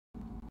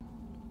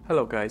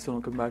Hello guys,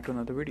 welcome back to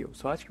another video.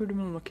 सो आज की video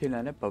में हम लोग खेलने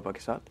वाले हैं बब्बा के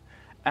साथ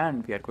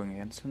and we are going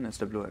against an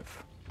SWF।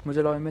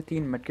 मुझे लॉबी में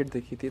 3 मेडकिट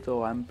दिखी थी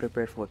तो I am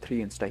prepared for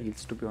 3 Insta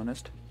heels to be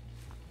honest.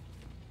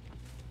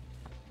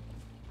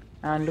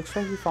 And looks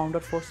like we found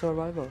our first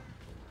survivor.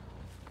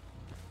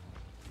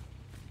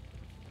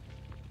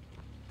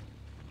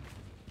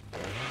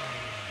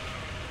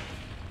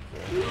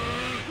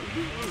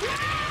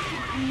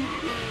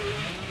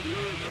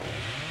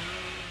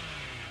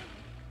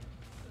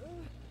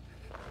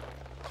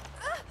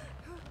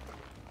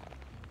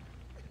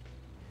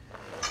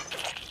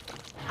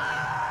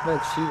 Well,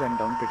 she went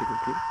down pretty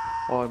quickly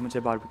और मुझे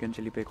barbecue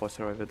chilli पे एक और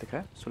सर्वाइवर दिखा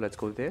है। So let's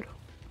go there.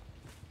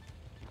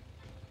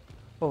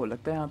 ओह,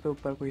 लगता है यहाँ पे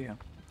ऊपर कोई है।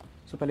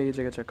 सो पहले ये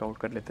जगह चेकआउट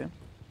कर लेते हैं।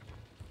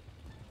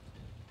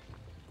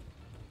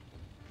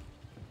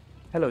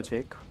 हेलो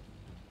जेक।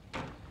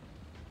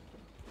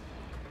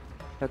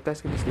 लगता है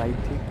इसके पास लाइट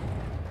थी,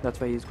 that's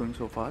why he is going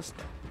so fast.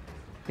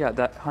 या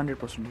that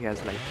 100% he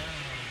has light.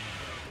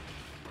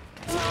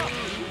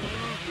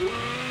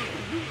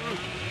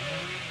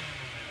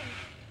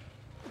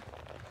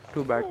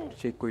 Too bad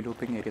Jake कोई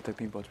looping area तक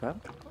नहीं पहुंच पाया।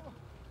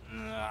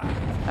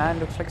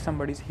 And looks like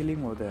somebody's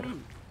healing over there.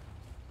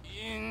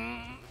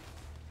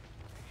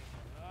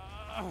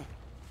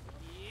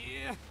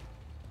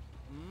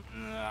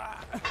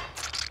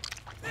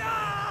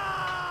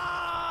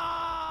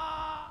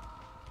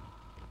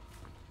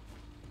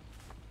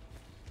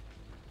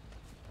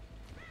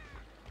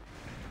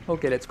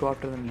 Okay, let's go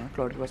after them now.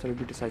 Cloud के पास अभी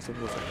भी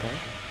डिसाइसिव हो सकता है।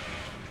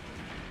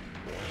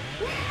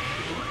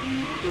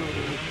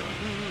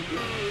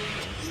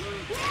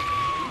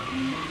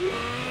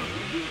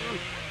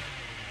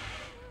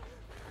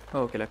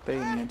 ओके, लगता है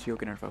ये जियो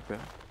के नेटवर्क पे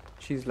है।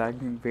 She is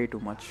lagging way too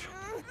much.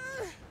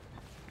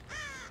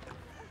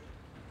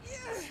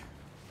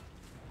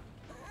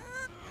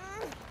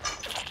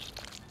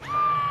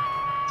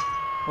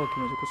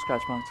 Okay, मुझे कुछ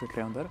स्क्रैच मार्क्स दिख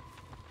रहे हैं अंदर।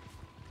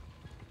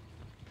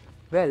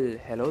 Well,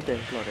 hello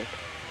there क्लॉडेट।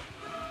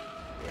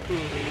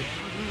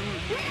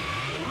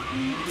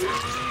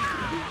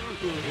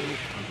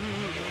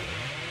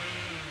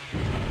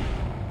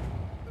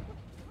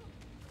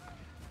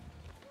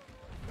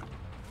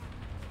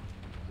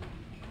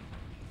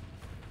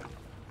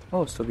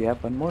 Oh, so we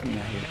have one more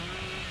Nia here.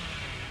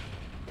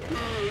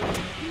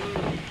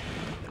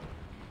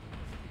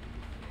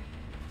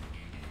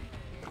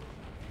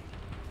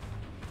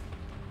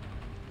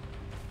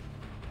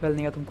 Well,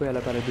 Nia, तुमको ये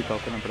पहले भी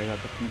टॉक करना पड़ेगा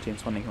तब तुम्हें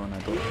चेंज नहीं होना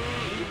तो।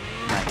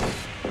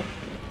 Nice.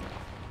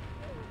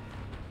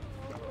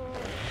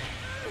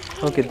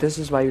 Okay, this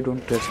is why you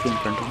don't rescue in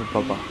front of the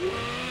Bubba.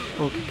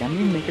 Okay, can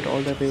we make it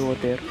all the way over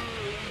there?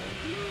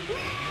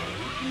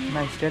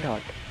 Nice, dead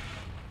heart.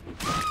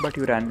 But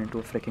you ran into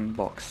a freaking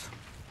box.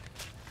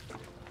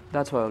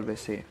 That's why I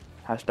always say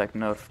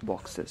 #nerf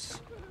boxes.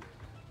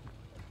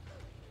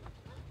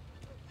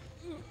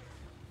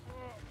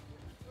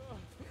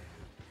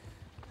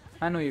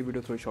 I know ये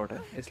video थोड़ी short है,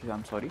 इसलिए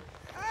I'm sorry.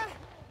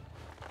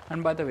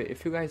 And by the way,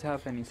 if you guys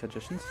have any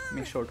suggestions,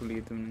 make sure to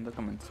leave them in the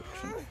comment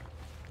section.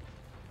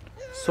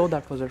 So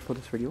that was it for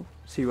this video.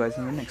 See you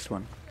guys in the next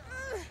one.